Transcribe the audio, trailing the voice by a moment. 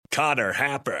Connor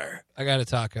Happer. I got a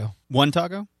taco. One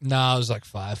taco? No, it was like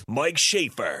 5. Mike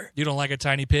Schaefer. You don't like a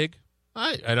tiny pig?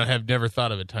 I don't have never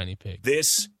thought of a tiny pig.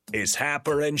 This is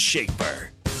Happer and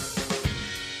Schaefer.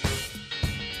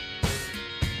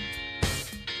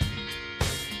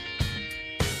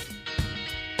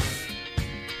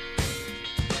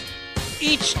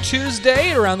 Each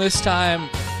Tuesday around this time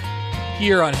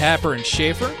here on Happer and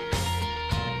Schaefer,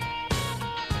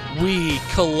 we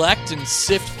collect and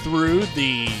sift through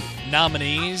the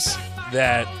nominees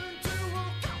that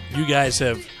you guys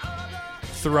have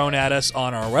thrown at us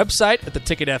on our website at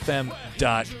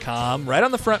theticketfm.com. Right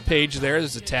on the front page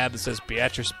there's a tab that says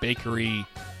Beatrice Bakery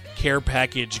Care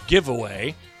Package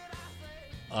Giveaway.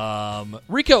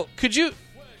 Rico, could you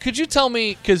tell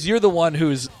me, because you're the one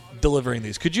who's delivering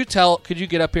these, could you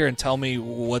get up here and tell me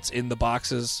what's in the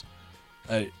boxes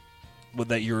that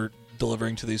you're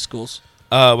delivering to these schools?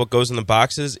 What goes in the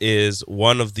boxes is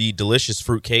one of the delicious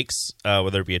fruit cakes,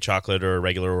 whether it be a chocolate or a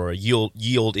regular or a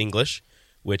yield English,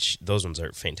 which those ones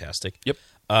are fantastic. Yep.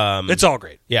 It's all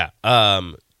great. Yeah.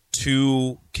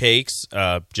 2 cakes,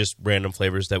 just random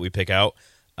flavors that we pick out.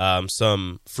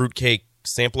 Some fruit cake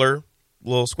sampler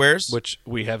little squares. Which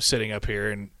we have sitting up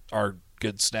here and are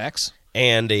good snacks.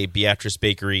 And a Beatrice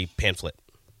Bakery pamphlet.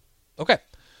 Okay.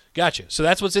 Gotcha. So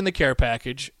that's what's in the care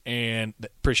package, and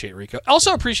appreciate Rico.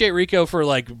 Also appreciate Rico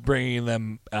for bringing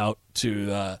them out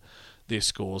to these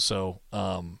schools. So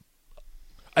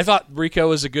I thought Rico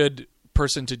was a good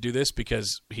person to do this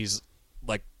because he's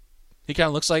he kind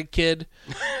of looks like a kid,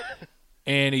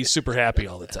 and he's super happy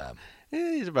all the time.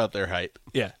 Yeah, he's about their height.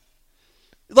 Yeah.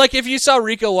 If you saw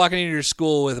Rico walking into your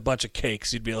school with a bunch of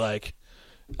cakes, you'd be like,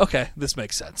 okay, this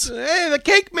makes sense. Hey, the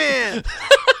cake man!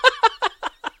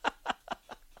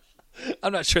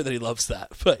 I'm not sure that he loves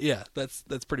that, but yeah, that's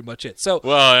pretty much it. So,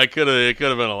 well, it could have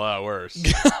been a lot worse.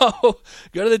 Go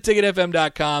to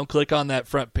theticketfm.com, click on that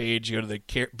front page, go to the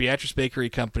Beatrice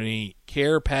Bakery Company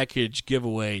Care Package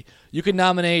Giveaway. You can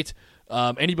nominate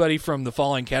anybody from the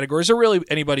following categories, or really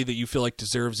anybody that you feel like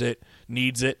deserves it,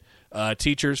 needs it.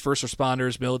 Teachers, first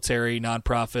responders, military,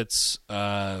 nonprofits,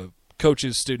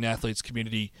 coaches, student athletes,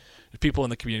 community, people in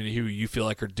the community who you feel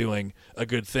like are doing a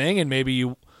good thing, and maybe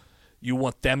you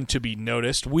want them to be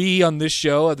noticed. We on this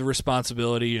show have the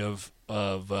responsibility of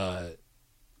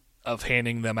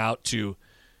handing them out to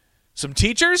some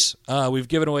teachers. We've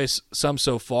given away some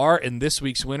so far, and this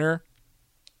week's winner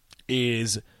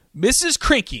is Mrs.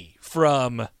 Crinky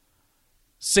from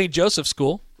St. Joseph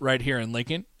School right here in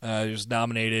Lincoln. She was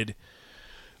nominated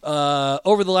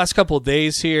over the last couple of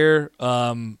days here.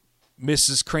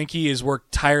 Mrs. Crinky has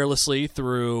worked tirelessly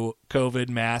through COVID,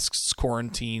 masks,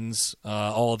 quarantines,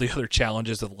 all of the other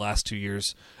challenges of the last 2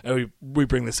 years. And we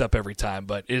bring this up every time,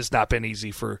 but it has not been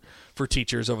easy for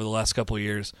teachers over the last couple of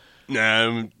years.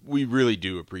 No, we really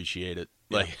do appreciate it.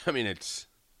 I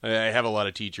have a lot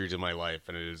of teachers in my life,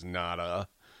 and it is not a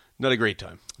great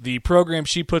time. The programs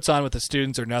she puts on with the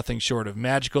students are nothing short of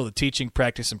magical. The teaching,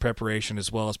 practice, and preparation,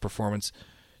 as well as performance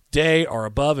day, are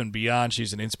above and beyond.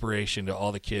 She's an inspiration to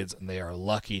all the kids, and they are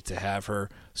lucky to have her.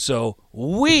 So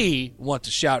we want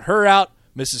to shout her out,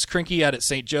 Mrs. Crinky out at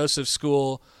St. Joseph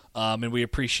School, and we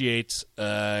appreciate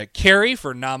Carrie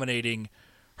for nominating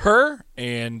her,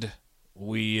 and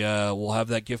we will have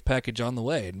that gift package on the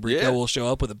way, and Rico will show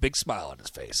up with a big smile on his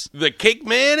face. The cake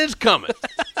man is coming.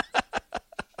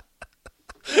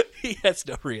 He has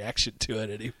no reaction to it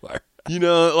anymore.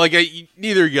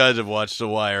 Neither of you guys have watched The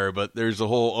Wire, but there's a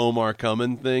whole Omar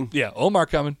coming thing. Yeah, Omar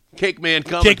coming. Cake man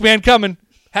coming. Cake man coming.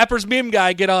 Happer's meme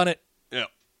guy, get on it. Yeah.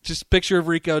 Just a picture of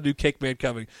Rico, do Cake man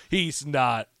coming. He's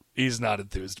not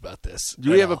enthused about this.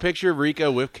 Do we have a picture of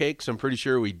Rico with cakes? I'm pretty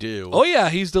sure we do. Oh, yeah,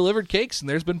 he's delivered cakes, and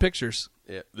there's been pictures.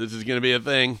 Yeah, this is going to be a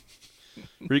thing.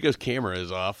 Rico's camera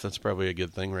is off. That's probably a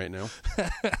good thing right now.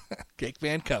 Cake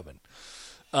man coming.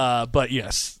 But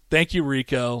yes, thank you,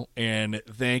 Rico, and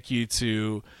thank you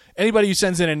to anybody who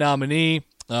sends in a nominee.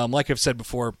 Like I've said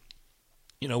before,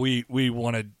 we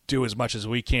want to do as much as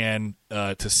we can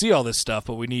to see all this stuff,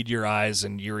 but we need your eyes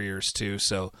and your ears too.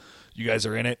 So you guys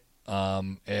are in it,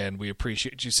 and we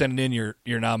appreciate you sending in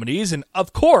your nominees, and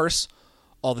of course,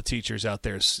 all the teachers out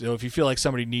there. So if you feel like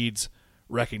somebody needs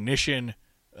recognition,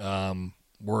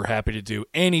 we're happy to do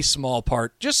any small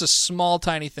part, just a small,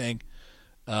 tiny thing.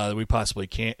 That we possibly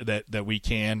can, that we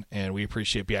can, and we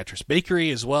appreciate Beatrice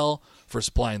Bakery as well for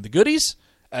supplying the goodies.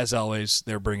 As always,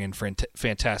 they're bringing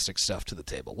fantastic stuff to the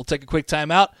table. We'll take a quick time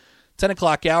out. 10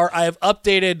 o'clock hour. I have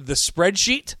updated the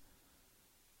spreadsheet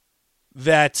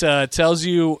that tells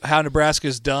you how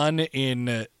Nebraska's done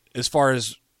in as far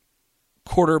as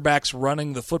quarterbacks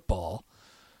running the football.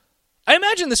 I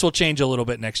imagine this will change a little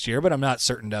bit next year, but I'm not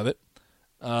certain of it.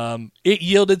 it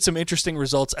yielded some interesting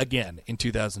results again in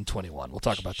 2021. We'll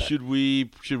talk about that. Should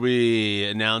we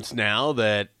announce now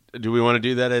that? Do we want to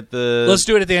do that at the? Let's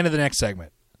do it at the end of the next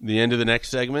segment. The end of the next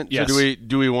segment. Yes. So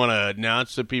do we want to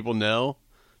announce so people know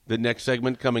the next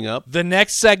segment coming up? The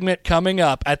next segment coming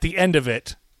up at the end of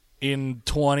it in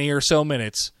 20 or so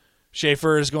minutes,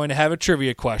 Schaefer is going to have a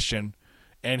trivia question,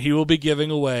 and he will be giving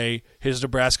away his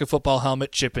Nebraska football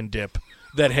helmet chip and dip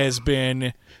that has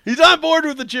been He's on board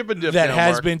with the chip and dip. that now,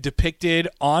 has Mark. been depicted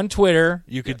on Twitter.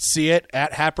 You could see it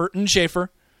at Happert and Schaefer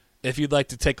if you'd like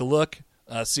to take a look,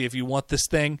 see if you want this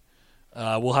thing.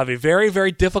 We'll have a very,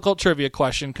 very difficult trivia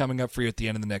question coming up for you at the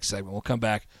end of the next segment. We'll come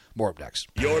back. More up next.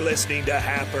 You're listening to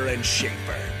Happer and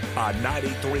Schaefer on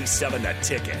 93.7 The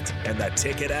Ticket and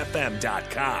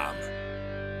theticketfm.com.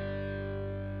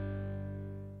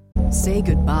 Say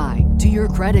goodbye to your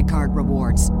credit card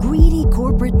rewards. Greedy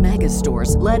corporate mega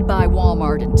stores, led by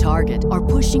Walmart and Target, are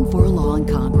pushing for a law in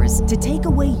Congress to take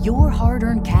away your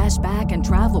hard-earned cash back and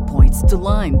travel points to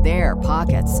line their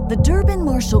pockets. The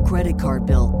Durbin-Marshall credit card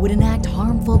bill would enact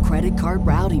harmful credit card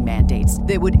routing mandates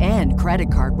that would end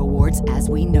credit card rewards as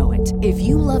we know it. If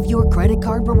you love your credit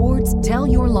card rewards, tell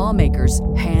your lawmakers,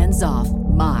 hands off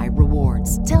my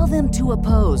rewards. Tell them to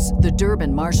oppose the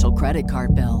Durbin-Marshall credit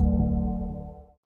card bill.